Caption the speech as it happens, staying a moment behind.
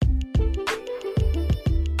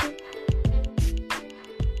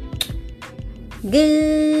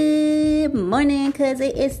Good morning, cause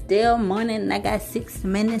it is still morning. I got 6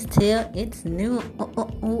 minutes till it's noon.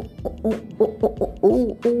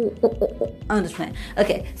 I'm just playing.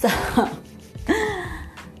 Okay, so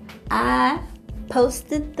I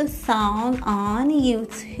posted the song on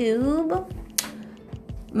YouTube.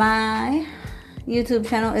 My YouTube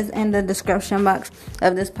channel is in the description box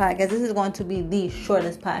of this podcast. This is going to be the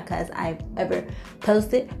shortest podcast I've ever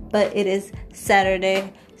posted, but it is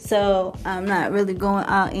Saturday, so I'm not really going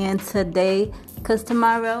out in today because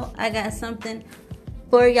tomorrow I got something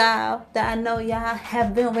for y'all that I know y'all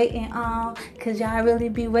have been waiting on, because y'all really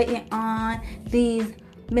be waiting on these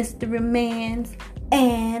mystery mans.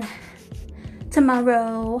 And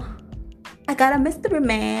tomorrow I got a mystery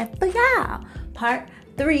man for y'all. Part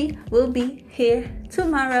 3 will be here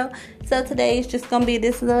tomorrow. So today is just gonna be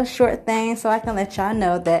this little short thing so I can let y'all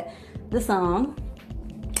know that the song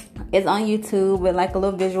is on YouTube with like a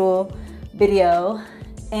little visual video,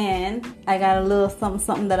 and I got a little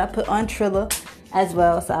something that I put on Triller as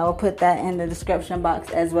well, so I will put that in the description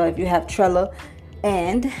box as well if you have Triller.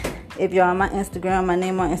 And if you're on my Instagram, my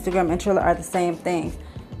name on Instagram and Triller are the same thing.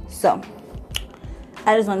 So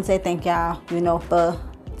I just want to say thank y'all, for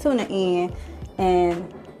tuning in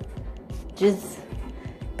and just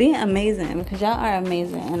being amazing, because y'all are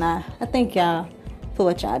amazing, and I thank y'all for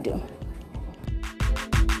what y'all do.